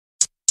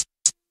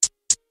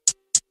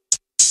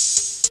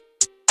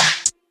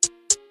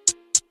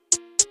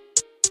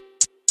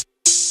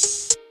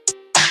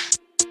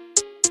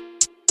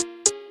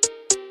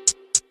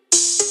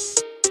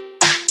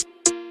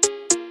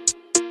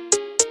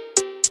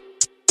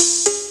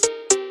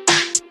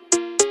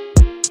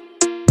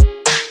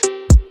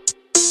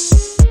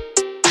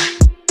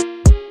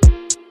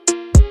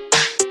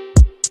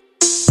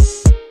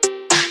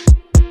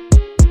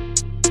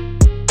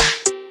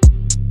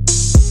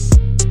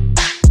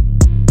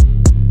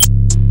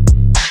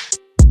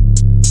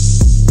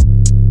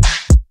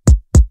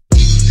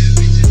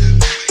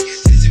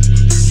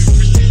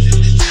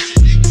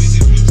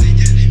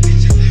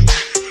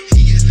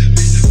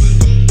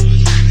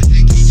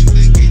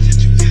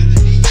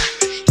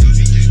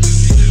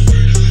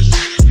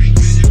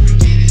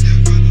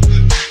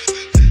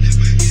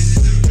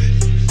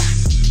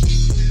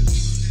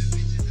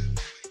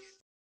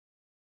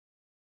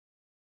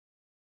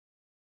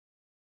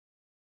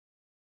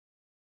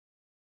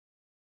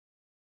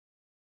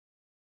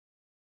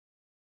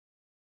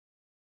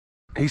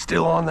He's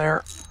still on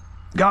there.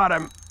 Got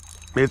him.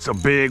 It's a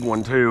big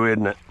one too,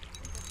 isn't it?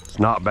 It's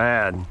not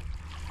bad.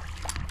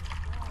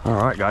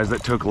 All right, guys,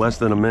 that took less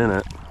than a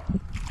minute.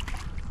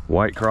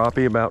 White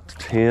crappie, about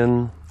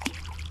 10,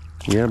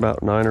 yeah,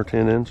 about 9 or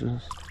 10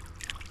 inches.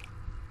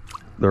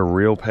 They're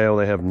real pale.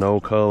 They have no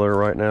color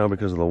right now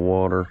because of the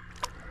water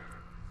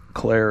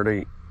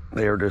clarity.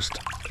 They are just,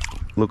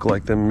 look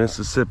like them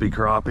Mississippi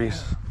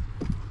crappies.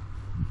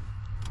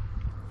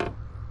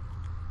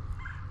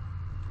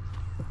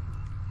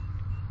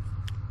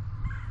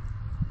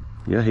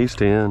 Yeah, he's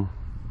 10.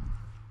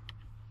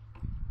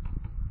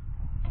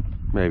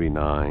 Maybe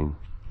 9.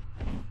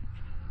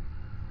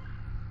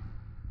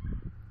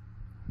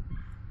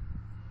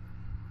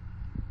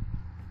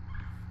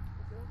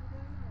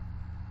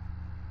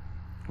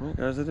 Alright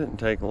guys, it didn't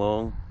take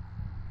long.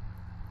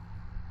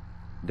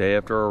 Day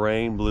after a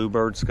rain,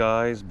 bluebird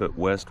skies, but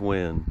west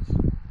winds.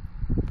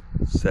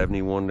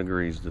 71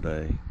 degrees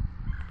today.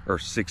 Or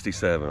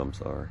 67, I'm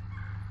sorry.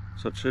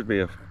 So it should be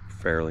a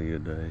fairly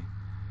good day.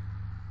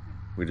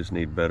 We just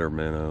need better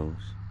minnows.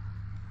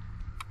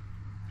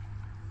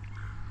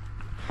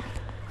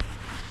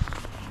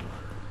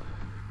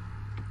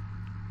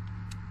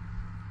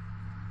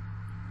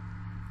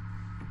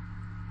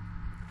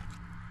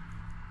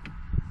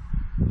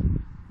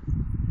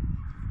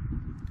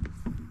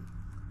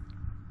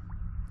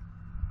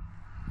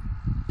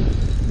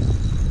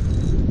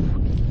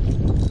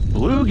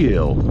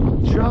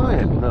 Bluegill,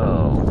 giant,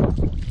 no,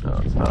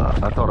 it's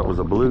not. I thought it was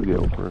a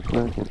bluegill for a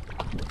second.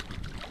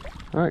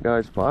 All right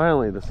guys,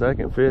 finally the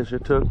second fish.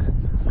 It took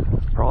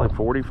probably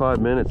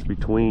 45 minutes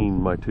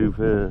between my two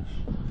fish.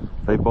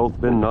 They've both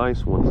been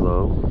nice ones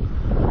though.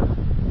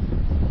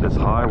 This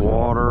high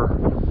water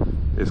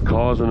is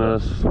causing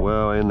us,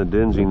 well, and the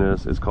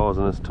dinginess is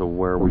causing us to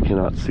where we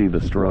cannot see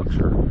the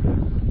structure.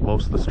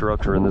 Most of the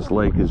structure in this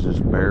lake is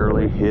just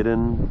barely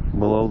hidden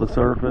below the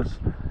surface,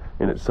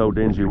 and it's so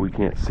dingy we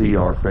can't see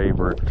our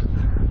favorite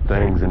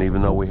things. And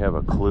even though we have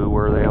a clue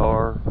where they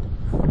are,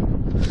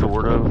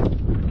 sort of,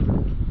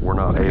 we're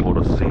not able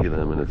to see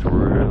them, and it's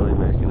really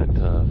making it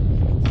tough.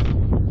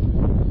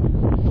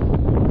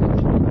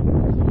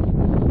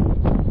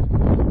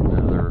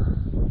 Another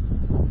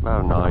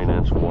about a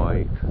 9-inch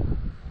white.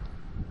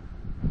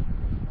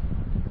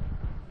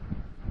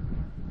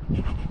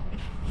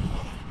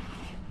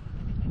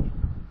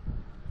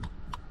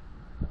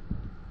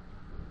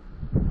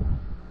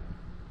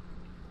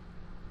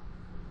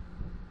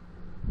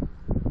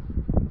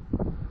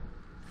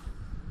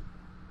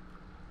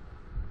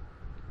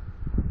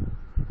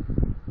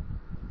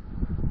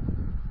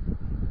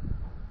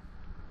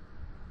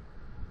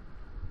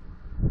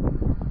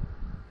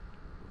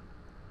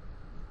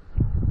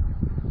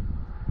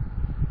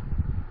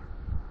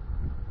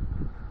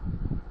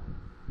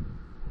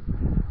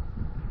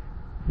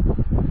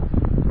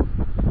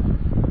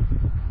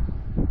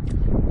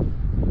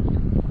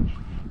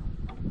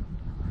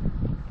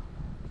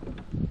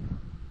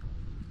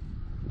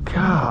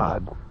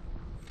 God,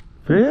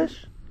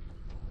 fish?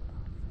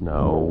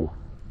 No.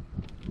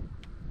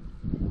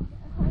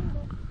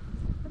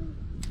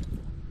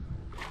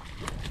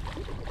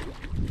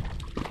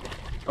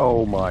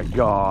 Oh my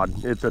God,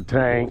 it's a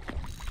tank.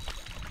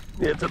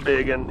 It's a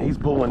big one. He's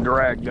pulling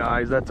drag,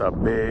 guys. That's a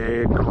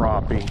big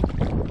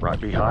crappie. Right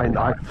behind,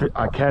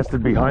 I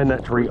casted behind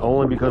that tree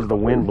only because the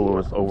wind blew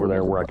us over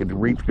there where I could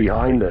reach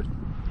behind it.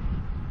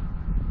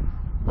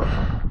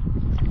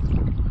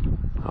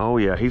 Oh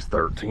yeah, he's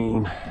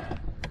 13.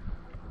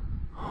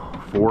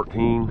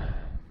 14.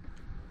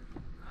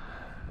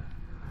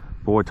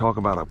 Boy, talk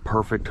about a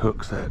perfect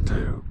hook set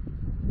too.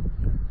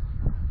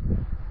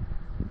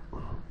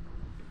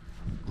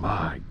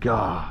 My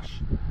gosh.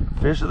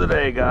 Fish of the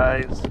day,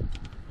 guys.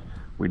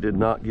 We did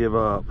not give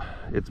up.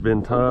 It's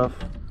been tough,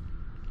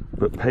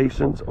 but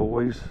patience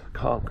always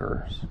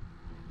conquers.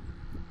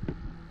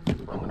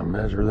 I'm gonna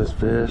measure this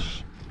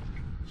fish,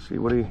 see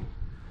what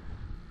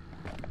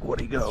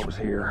he goes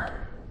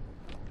here.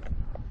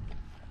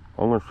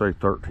 I'm gonna say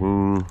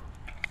 13.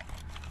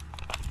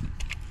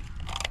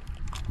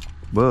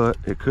 But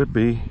it could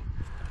be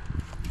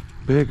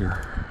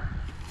bigger.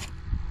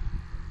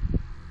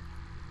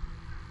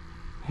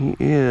 He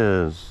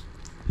is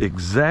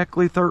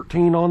exactly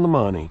 13 on the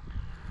money.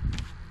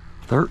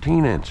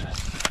 13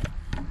 inches.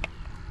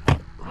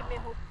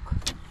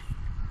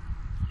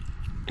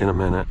 In a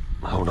minute.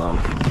 Hold on.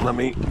 Let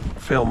me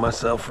film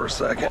myself for a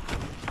second.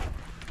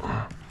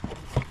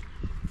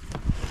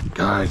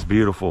 Guys,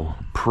 beautiful.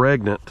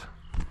 Pregnant.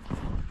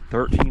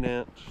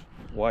 13-inch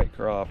white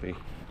crappie.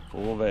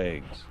 Full of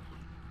eggs.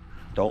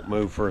 Don't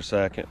move for a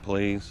second,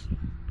 please.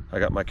 I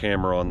got my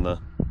camera on the...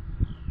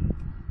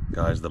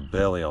 Guys, the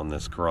belly on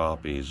this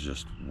crappie is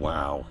just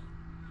wow.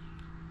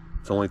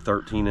 It's only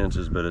 13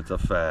 inches, but it's a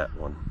fat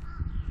one.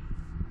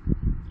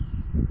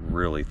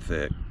 Really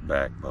thick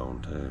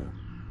backbone, too.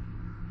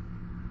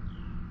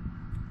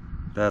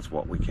 That's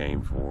what we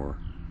came for.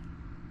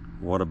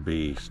 What a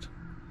beast.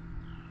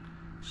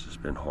 It's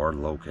just been hard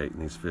locating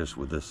these fish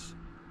with this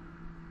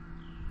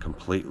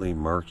completely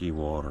murky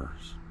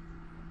waters.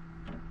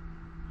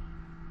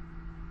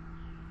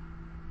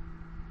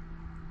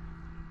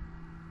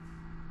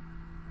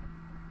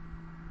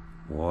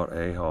 What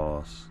a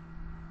hoss.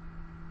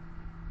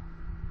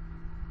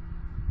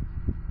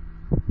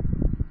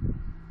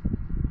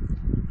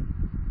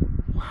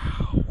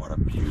 Wow, what a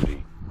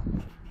beauty.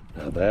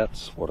 Now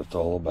that's what it's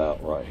all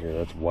about right here.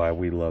 That's why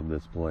we love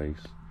this place.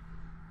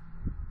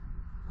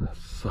 The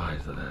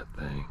size of that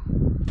thing.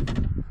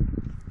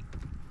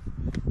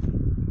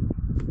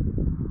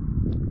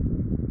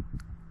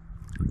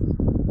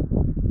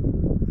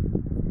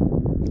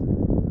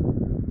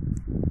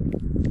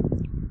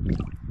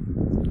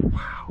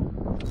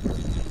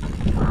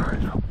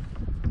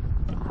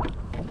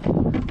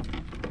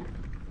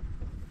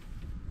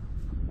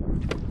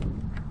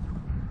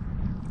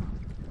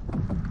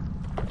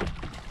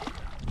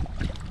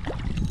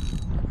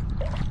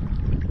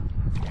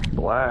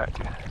 Black.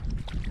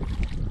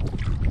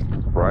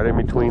 Right in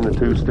between the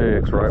two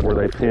sticks, right where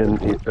they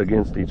pin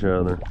against each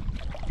other.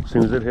 As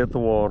soon as it hit the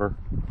water.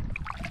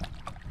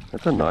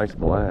 That's a nice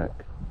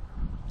black.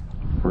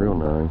 Real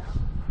nice.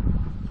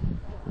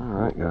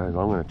 Alright guys, I'm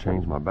going to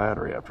change my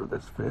battery after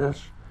this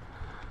fish.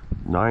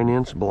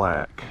 9-inch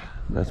black.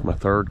 That's my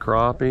third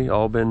crappie.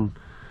 All been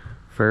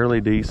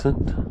fairly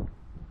decent.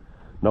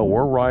 No,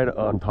 we're right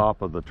on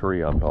top of the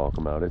tree I'm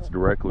talking about. It's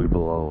directly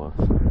below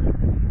us.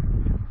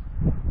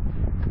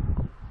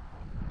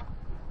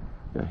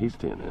 Yeah, he's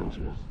 10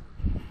 inches.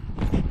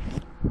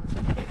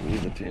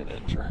 He's a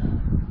 10-incher.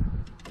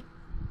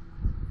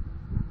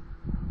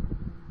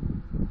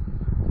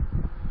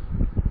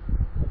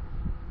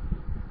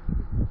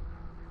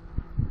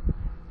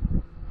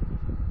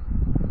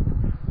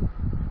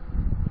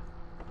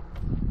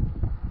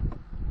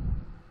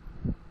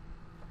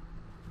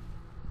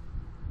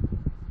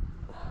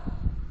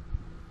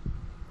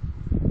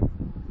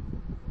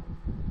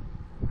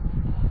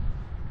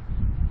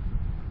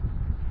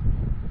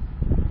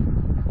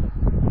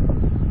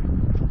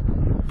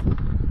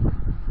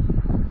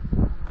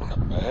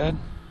 Bad.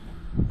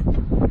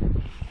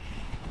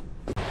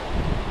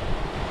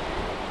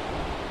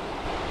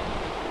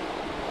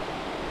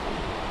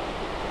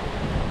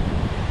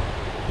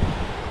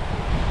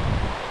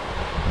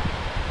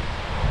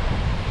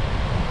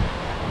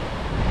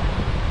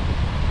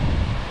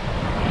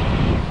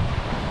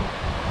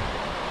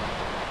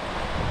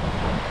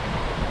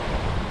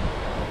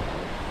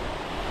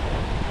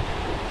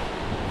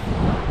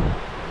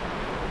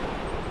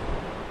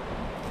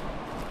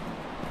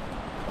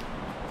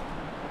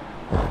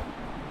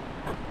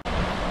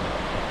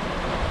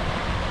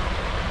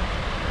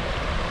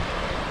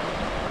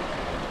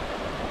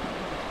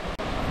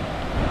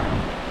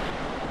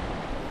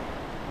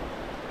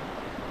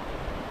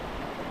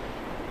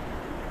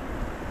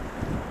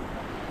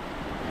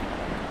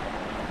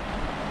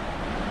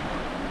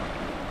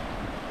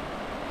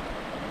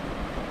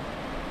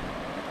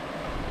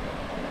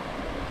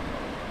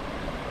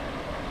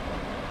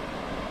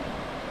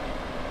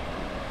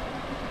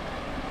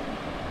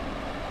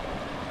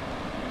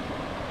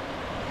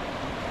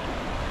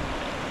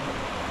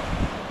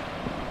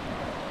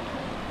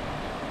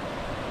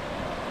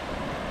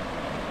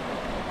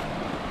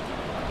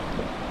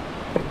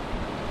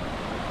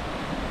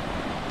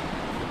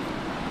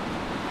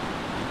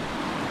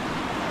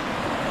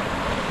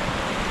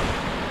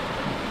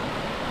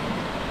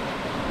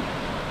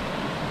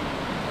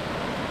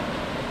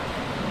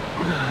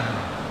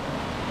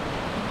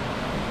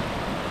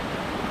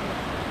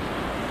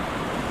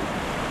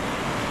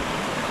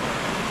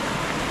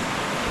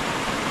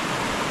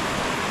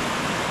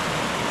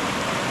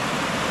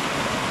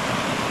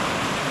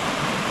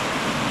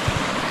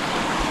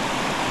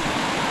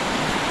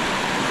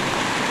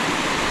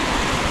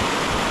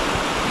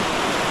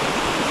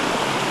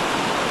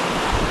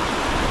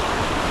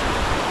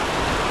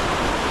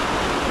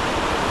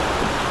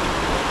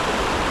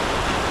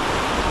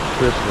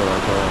 Fish that I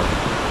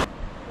caught.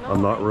 No,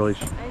 I'm not really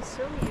I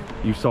saw you.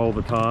 You saw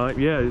the time?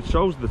 Yeah, it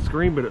shows the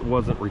screen, but it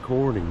wasn't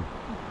recording.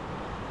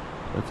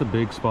 That's a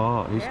big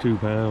spot. He's 2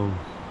 pounds.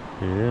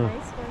 Yeah.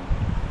 Nice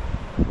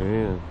one.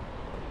 Man.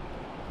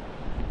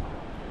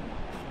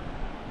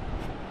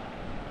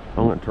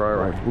 I'm gonna try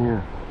right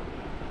here.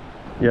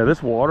 Yeah,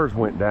 this water's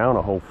went down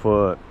a whole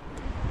foot.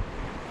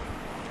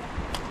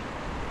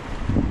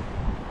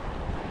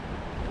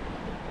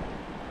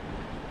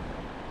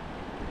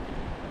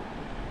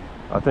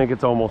 I think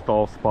it's almost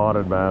all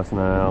spotted bass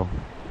now.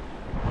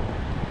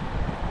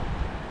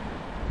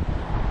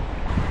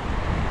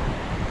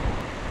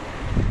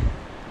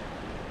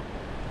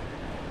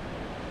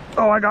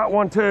 Oh, I got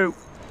one too.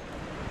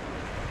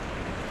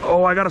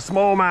 Oh, I got a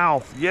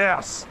smallmouth.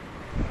 Yes.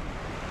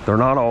 They're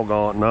not all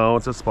gone. No,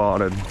 it's a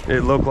spotted.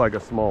 It looked like a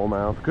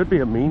smallmouth. Could be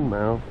a mean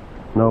mouth.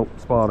 Nope,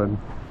 spotted.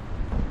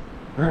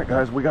 All right,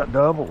 guys, we got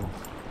doubles.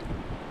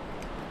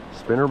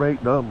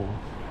 Spinnerbait doubles.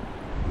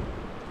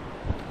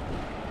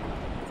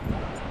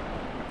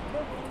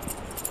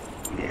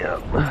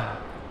 Yep. Yours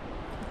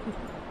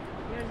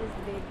is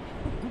big.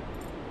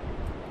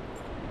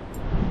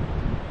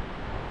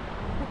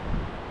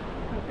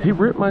 He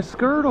ripped my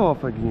skirt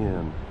off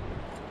again.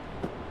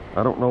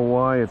 I don't know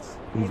why it's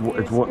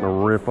wanting to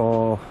rip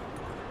off.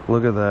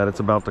 Look at that, it's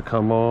about to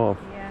come off.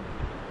 Yeah.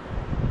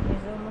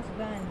 There's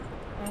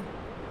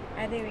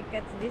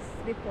catch this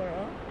before,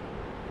 oh?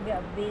 We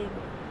got big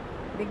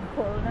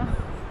hole now.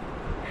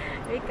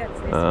 We catch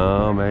this.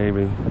 Oh,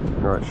 maybe.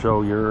 All right,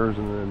 show yours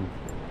and then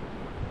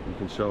you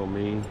can show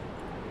me.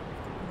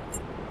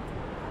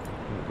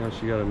 Now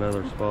she got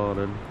another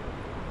spotted.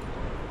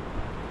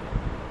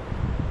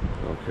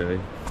 Okay.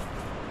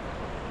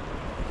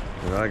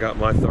 And I got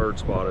my third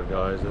spotted,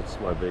 guys. That's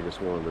my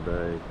biggest one of the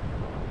day.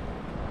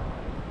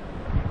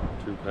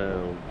 2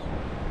 pounds.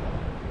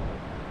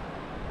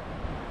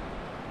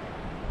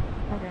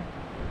 Okay.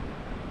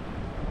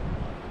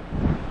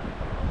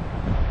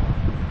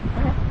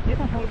 Okay, you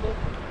can hold it.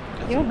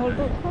 You can hold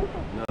it. Hold it.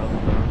 No.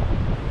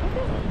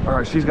 All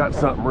right, she's got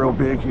something real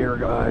big here,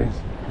 guys.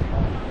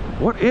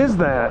 What is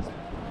that?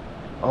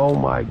 Oh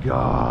my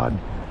God.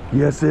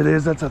 Yes, it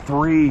is. That's a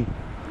 3.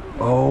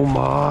 Oh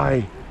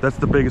my. That's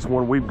the biggest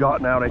one we've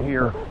gotten out of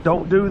here.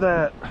 Don't do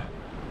that.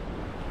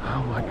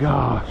 Oh my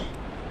gosh.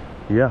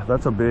 Yeah,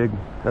 that's a big,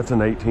 that's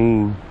an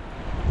 18.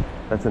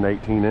 That's an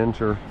 18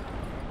 incher.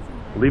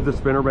 Leave the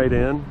spinnerbait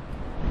in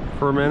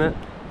for a minute.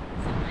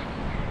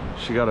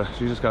 She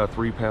just got a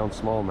 3 pound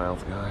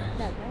smallmouth,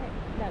 guys.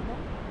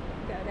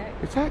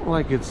 It's acting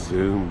like it's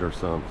zoomed or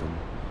something.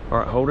 All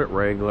right, hold it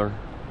regular.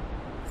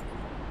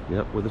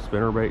 Yep, with a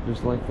spinnerbait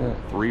just like that.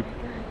 3,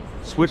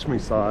 switch me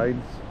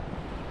sides,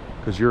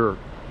 cause you're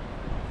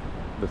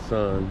the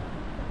sun.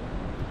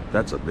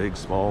 That's a big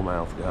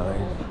smallmouth, guys.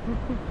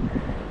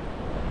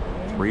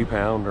 3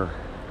 pounder.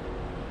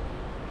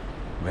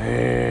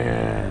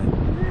 Man.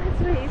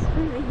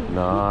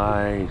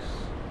 Nice.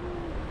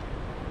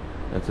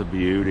 That's a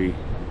beauty.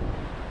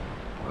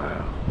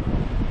 Wow.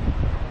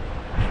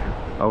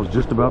 I was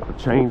just about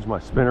to change my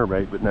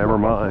spinnerbait, but never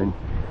mind.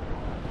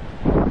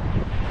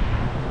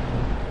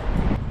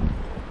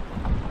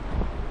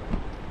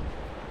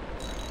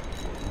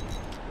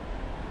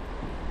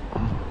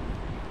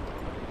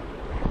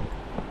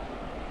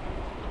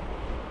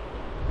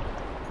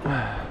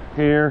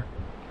 Here.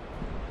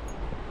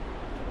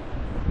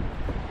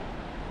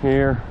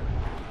 Here.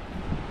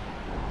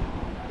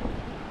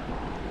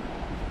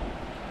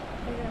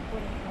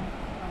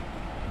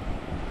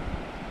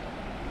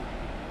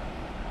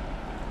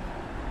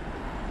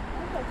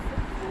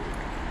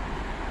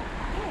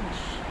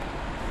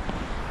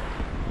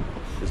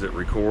 Is it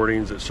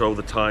recording? Does it show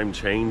the time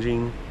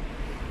changing?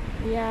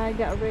 Yeah, I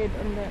got red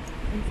on the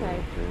inside.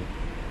 Okay.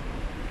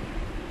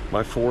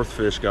 My 4th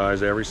fish,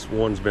 guys. Every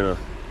one's been a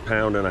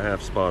 1.5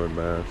 pound spotted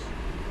bass.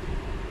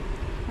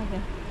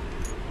 Okay.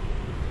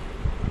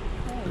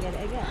 Oh, I got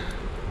it again.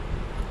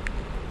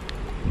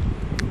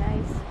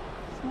 Nice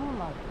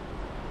smallmouth.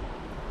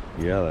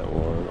 Yeah, that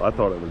was. I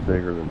thought it was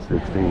bigger than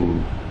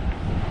 16.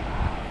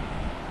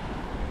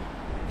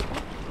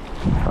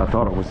 I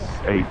thought it was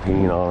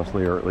 18,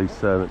 honestly, or at least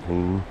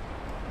 17.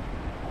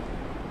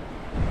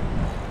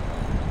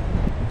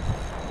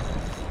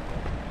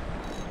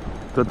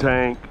 It's a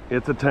tank.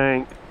 It's a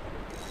tank.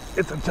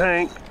 It's a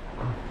tank.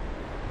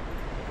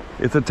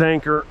 It's a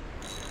tanker.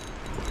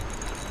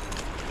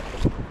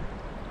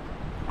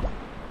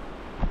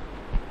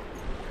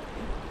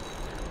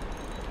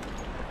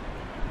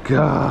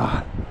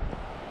 God.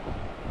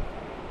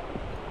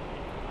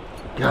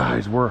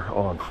 Guys, we're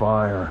on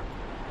fire.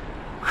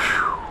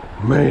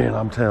 Whew. Man,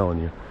 I'm telling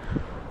you.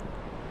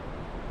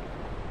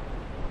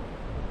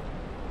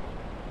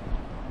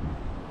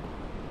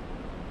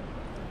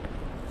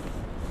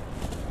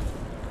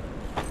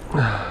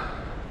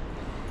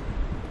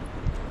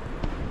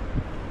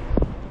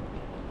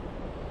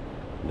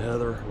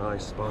 Another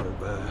nice spotted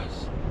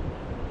bass.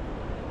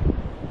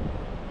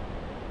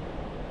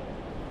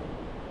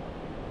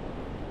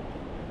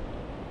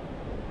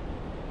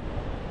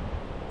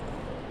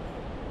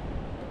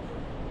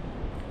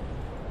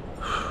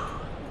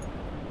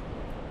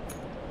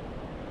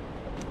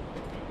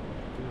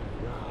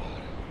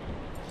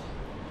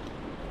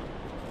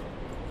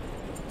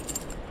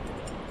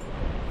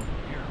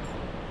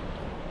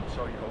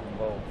 Show you hold them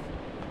both.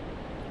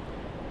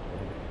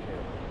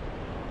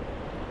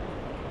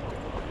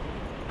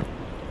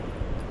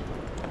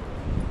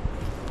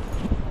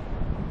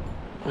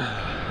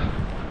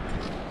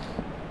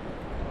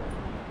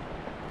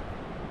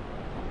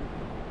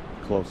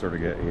 Closer to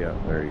get, yeah,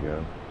 there you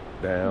go.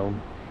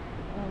 Down.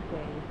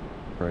 Okay.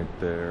 Right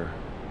there.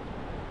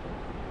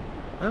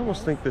 I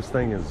almost think this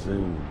thing is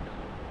zoomed.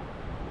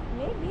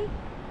 Maybe.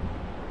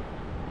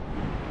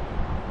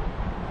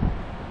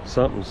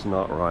 Something's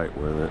not right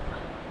with it.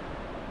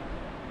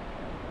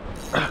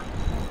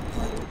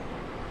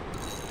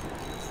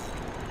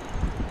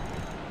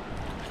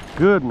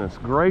 Goodness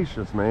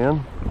gracious,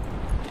 man.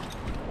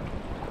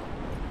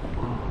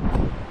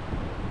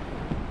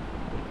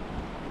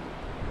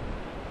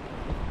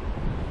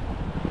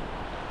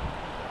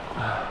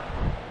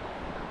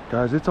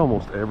 Guys, it's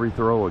almost every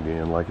throw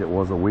again like it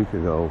was a week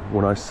ago.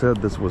 When I said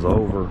this was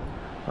over,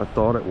 I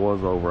thought it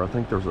was over. I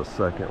think there's a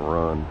second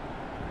run.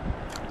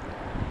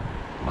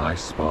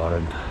 Nice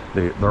spotted.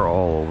 They're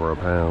all over a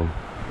pound.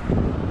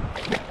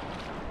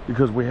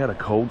 Because we had a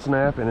cold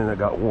snap and then it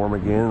got warm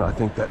again. I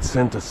think that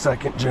sent a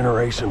second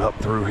generation up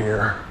through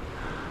here.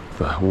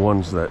 the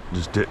ones that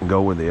just didn't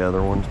go with the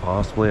other ones,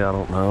 possibly, I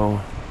don't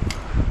know.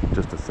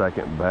 Just a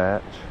second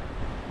batch.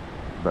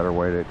 Better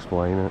way to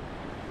explain it.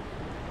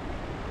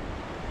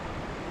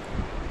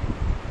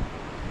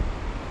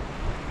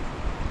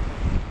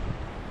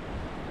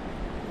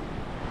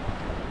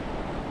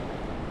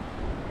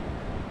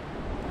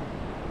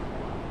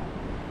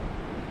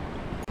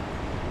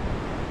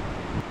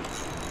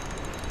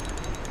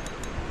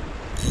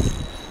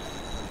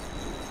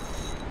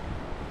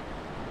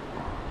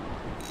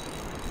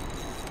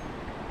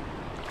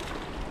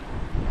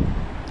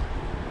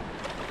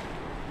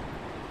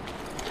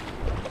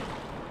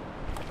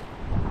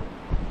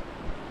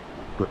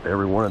 But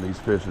every one of these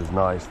fish is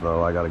nice,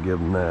 though. I got to give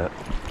them that.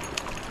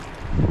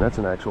 And that's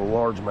an actual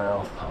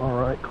largemouth. All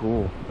right,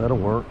 cool. That'll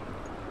work.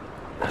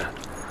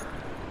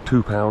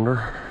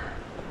 2-pounder.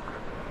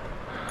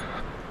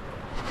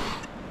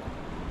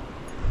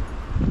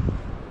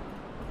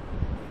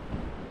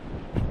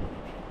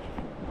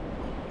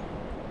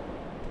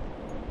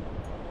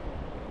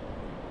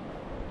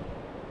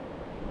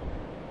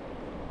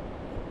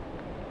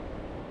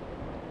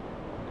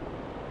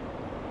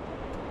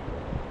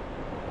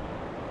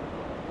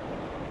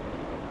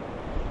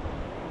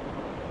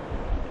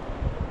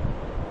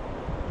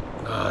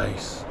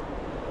 Nice.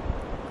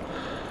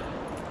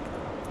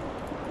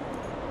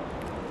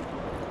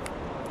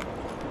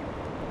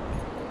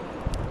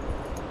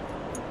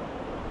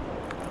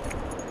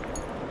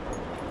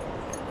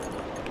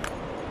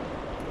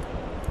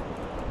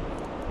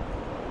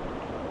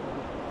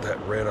 That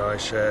red eye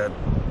shad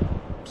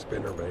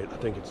spinnerbait, I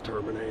think it's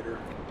Terminator.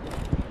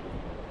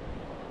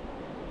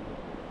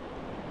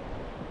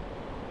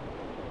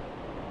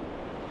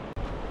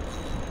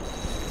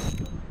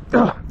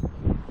 Ah!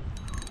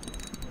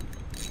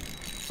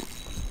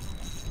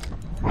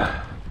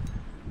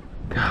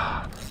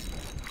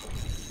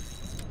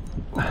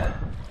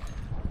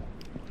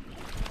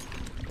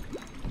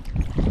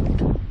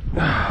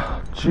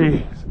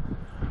 Jeez.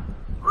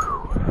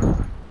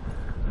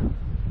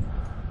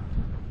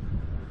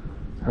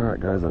 Alright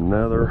guys,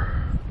 another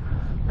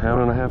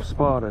 1.5 pounds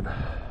spotted.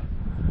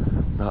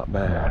 Not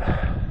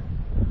bad.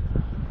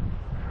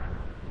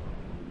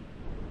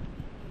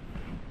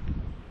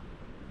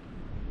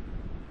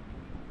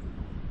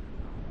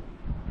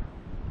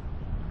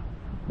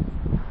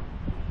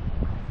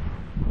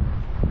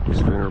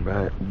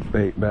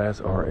 Spinnerbait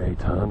bass are a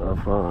ton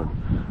of fun.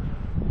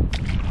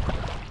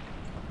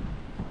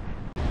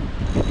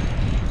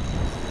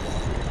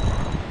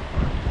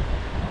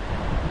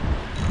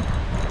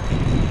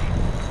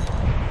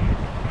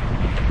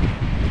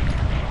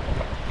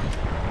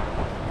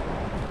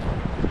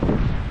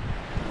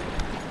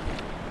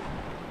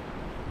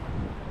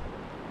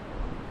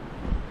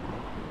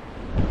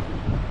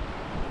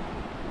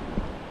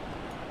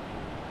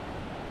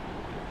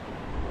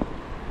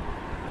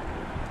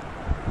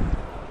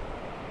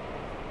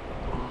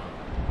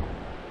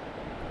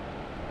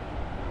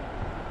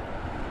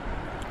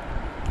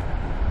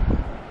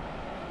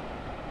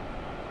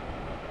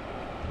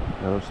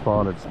 Another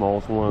spotted,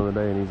 smallest one of the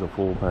day, and he's a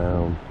full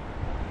pound.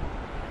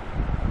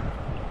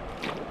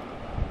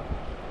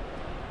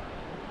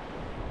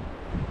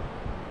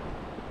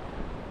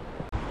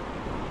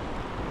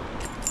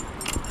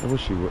 I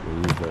wish he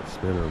wouldn't use that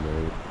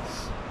spinnerbait.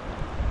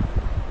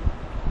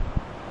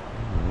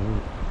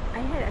 I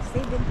had a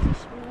 7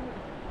 fish.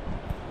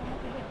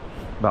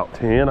 About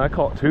 10. I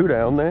caught 2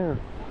 down there.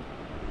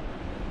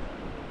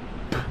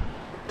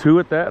 2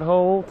 at that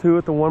hole, 2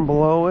 at the one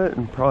below it,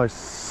 and probably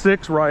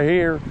 6 right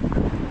here.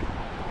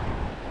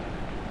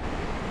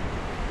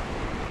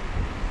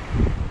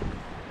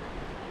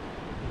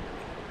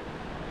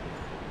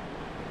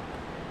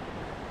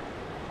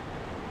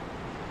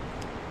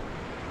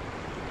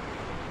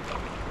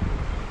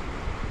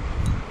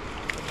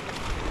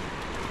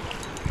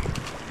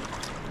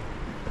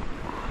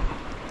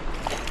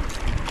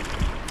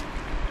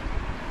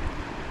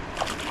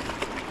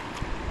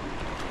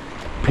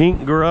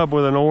 Pink grub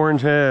with an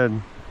orange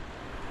head.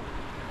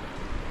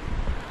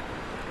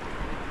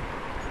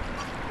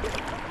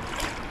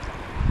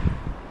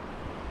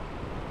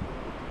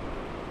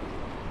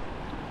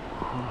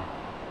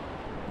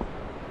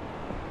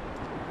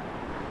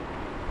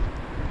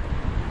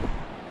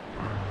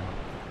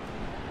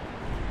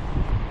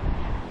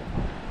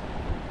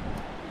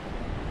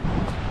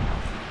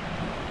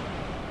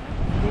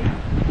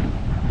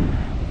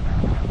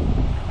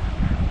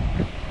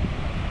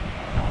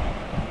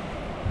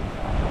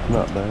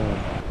 Not bad.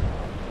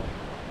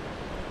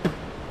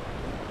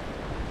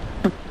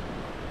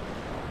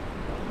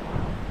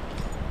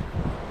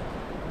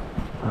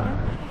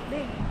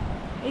 Big.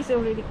 He's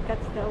already cut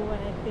the one,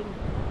 I think.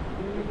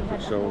 He already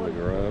had Showing the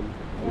grub?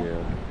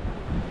 Yeah.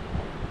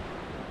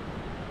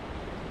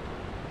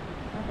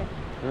 Okay.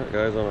 Alright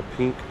guys, on a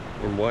pink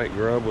and white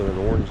grub with an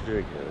orange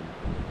jig head.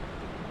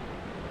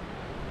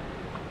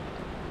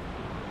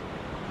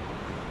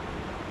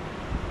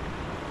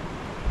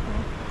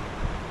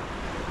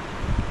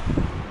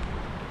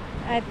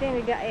 I think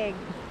we got egg.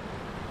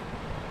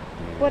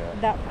 Yeah. Put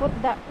that,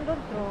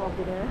 don't throw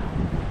over there.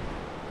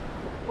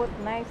 put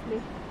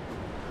nicely.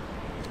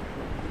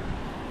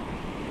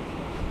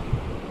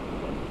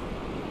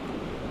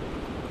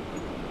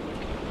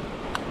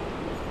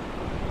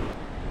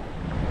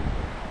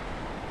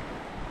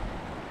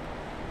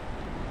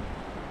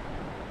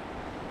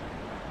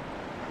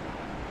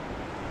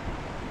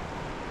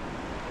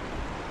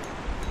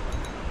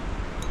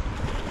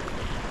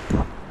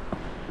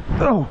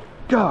 Oh,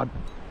 God.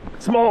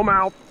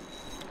 Smallmouth.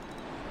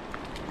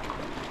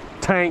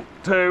 Tank,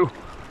 too.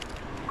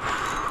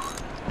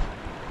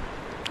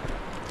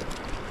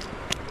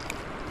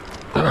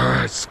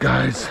 Alright,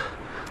 guys.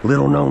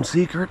 Little known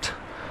secret.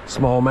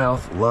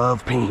 Smallmouth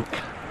love pink.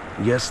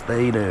 Yes,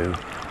 they do.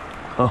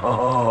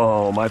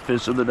 Oh, my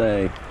fish of the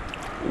day.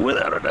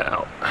 Without a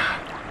doubt.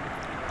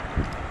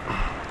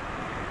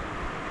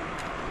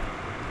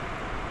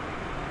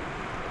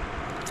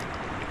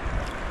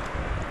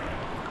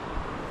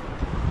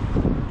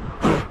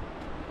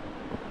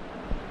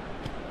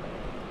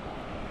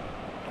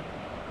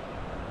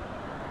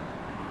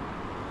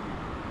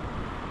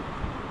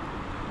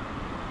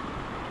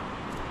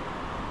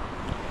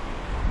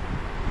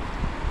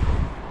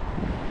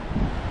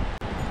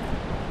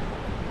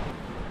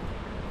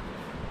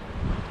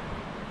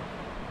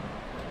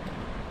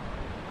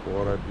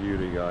 What a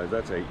beauty, guys.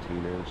 That's 18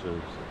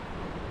 inches.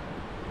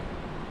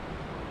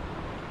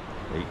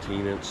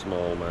 18-inch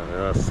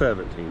smallmouth.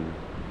 17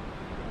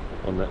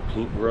 on that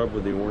pink grub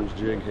with the orange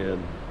jig head.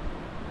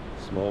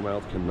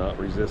 Smallmouth cannot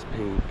resist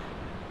pink.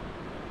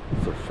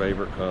 It's their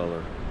favorite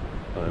color.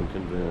 I'm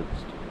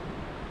convinced.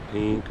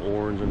 Pink,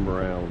 orange, and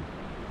brown.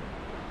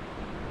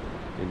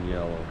 And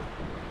yellow.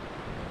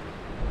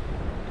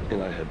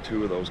 And I had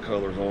two of those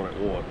colors on at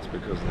once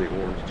because of the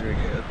orange jig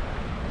head.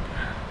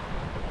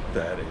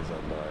 That is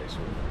a nice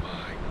one.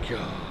 My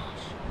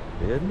gosh.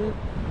 Isn't it?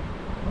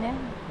 Yeah.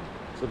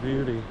 It's a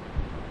beauty.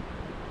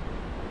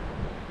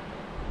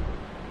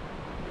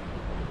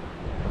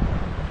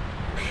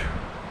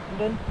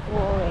 Don't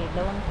worry,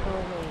 don't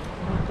worry.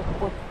 You need to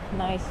put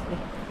nicely.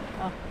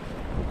 Oh.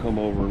 We'll come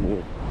over and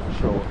we'll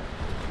show it.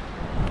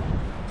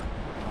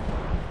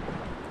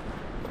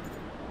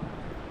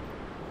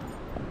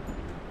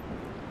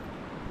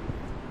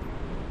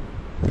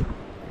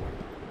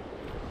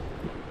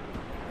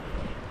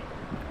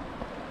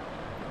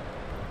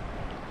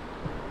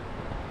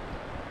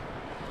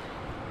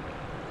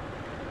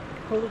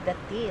 Hold the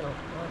tail.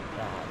 Oh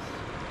gosh.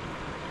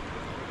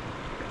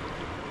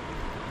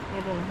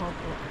 You don't have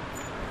to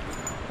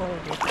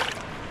hold it.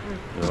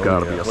 There's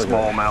gotta be a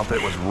smallmouth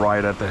that was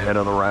right at the head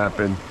of the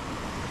rapid.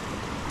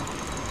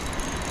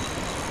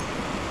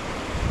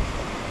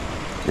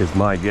 Is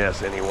my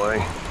guess anyway.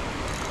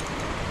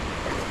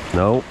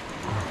 Nope.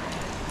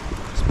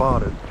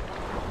 Spotted.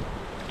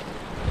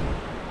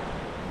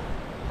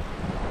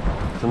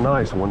 It's a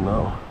nice one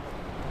though.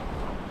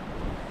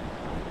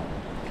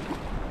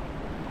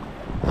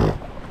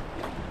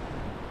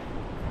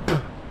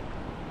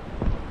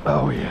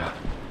 Oh yeah.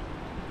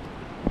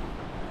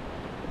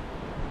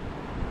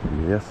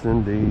 Yes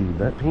indeed.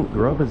 That pink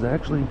grub is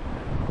actually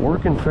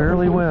working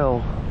fairly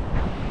well.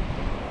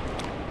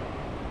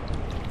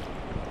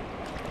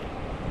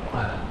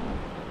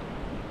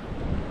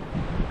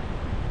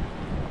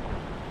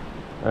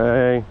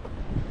 Hey.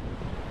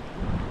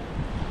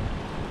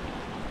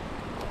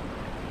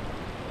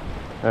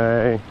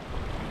 Hey.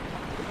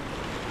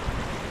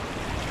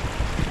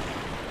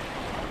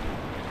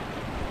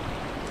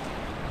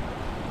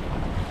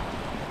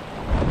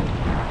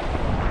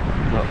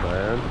 Not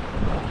bad.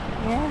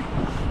 Yeah.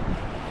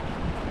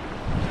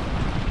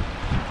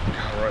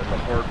 Right in the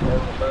hard part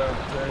of the mouth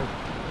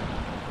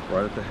too.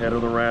 Right at the head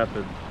of the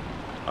rapid.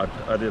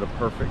 I did a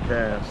perfect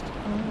cast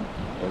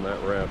on that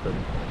rapid.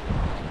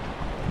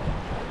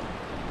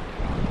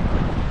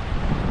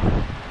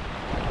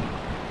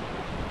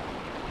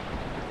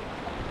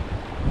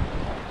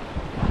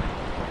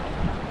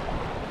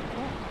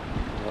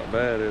 Not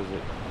bad, is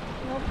it?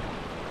 Nope.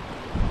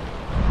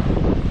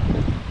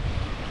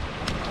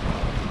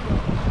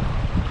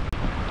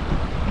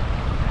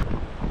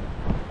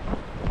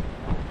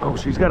 Oh,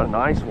 she's got a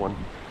nice one.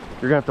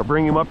 You're gonna have to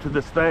bring him up to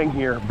this thing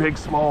here. Big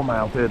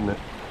smallmouth, isn't it?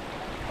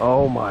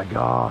 Oh my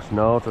gosh,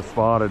 no, it's a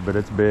spotted, but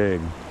it's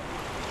big.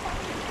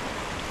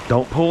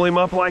 Don't pull him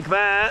up like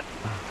that.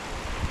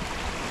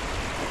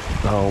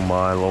 Oh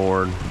my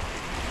Lord.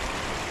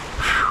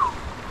 Whew.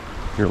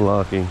 You're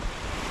lucky.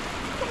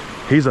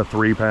 He's a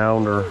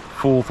 3-pounder,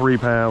 full 3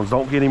 pounds.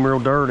 Don't get him real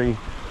dirty.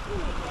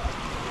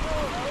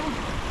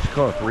 She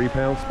caught a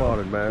 3-pound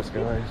spotted bass,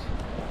 guys.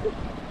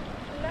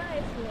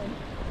 Nice one.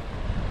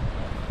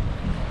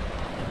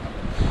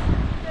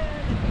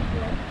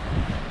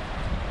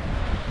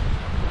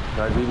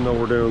 Guys, even though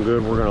we're doing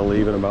good, we're gonna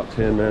leave in about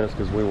 10 minutes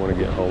because we want to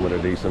get home at a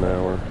decent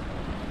hour.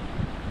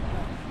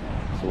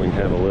 So we can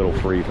have a little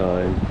free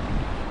time.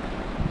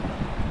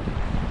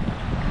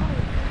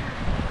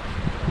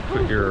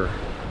 Put your,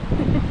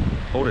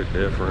 hold it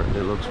different,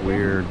 it looks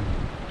weird.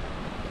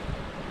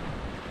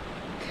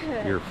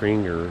 Your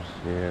fingers,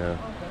 yeah.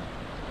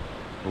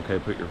 Okay,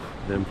 put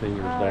them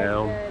fingers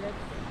down. Okay, that's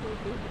so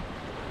good.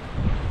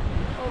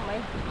 Oh my.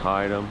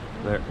 Hide them.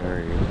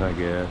 There he is, I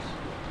guess.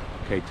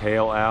 Okay,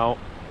 tail out.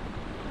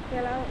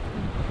 Tail out.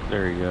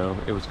 There you go.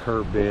 It was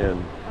curved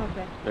in.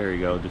 Okay. There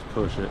you go. Just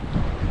push it.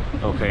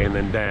 Okay, and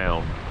then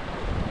down.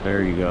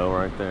 There you go,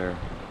 right there.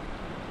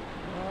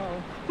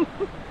 Wow. Oh,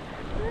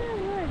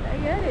 Lord, I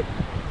got it.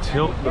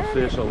 Tilt the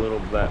fish a little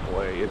that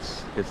way.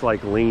 It's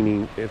like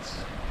leaning. It's.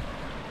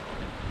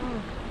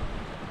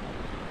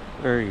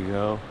 There you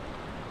go.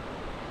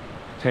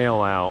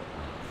 Tail out.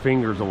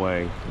 Fingers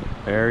away.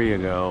 There you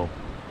go.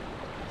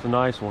 It's a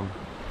nice one.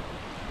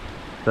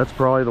 That's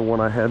probably the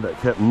one I had that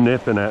kept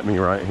nipping at me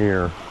right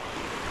here.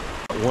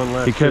 One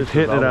last. He kept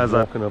hitting it as I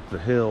was walking up the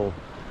hill.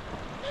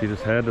 She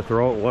just had to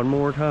throw it one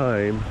more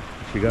time.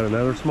 She got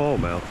another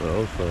smallmouth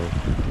though, so.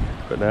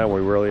 But now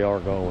we really are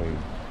going.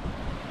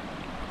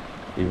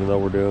 Even though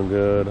we're doing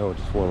good, I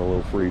just want a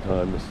little free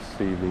time this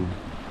evening.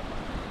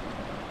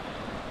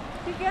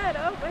 You got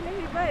up and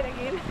then you bite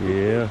again.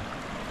 Yeah.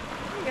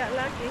 You got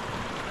lucky.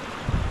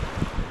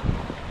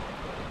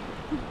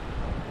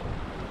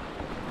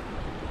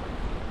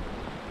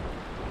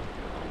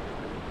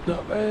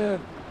 Not bad.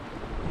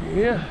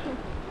 Yeah.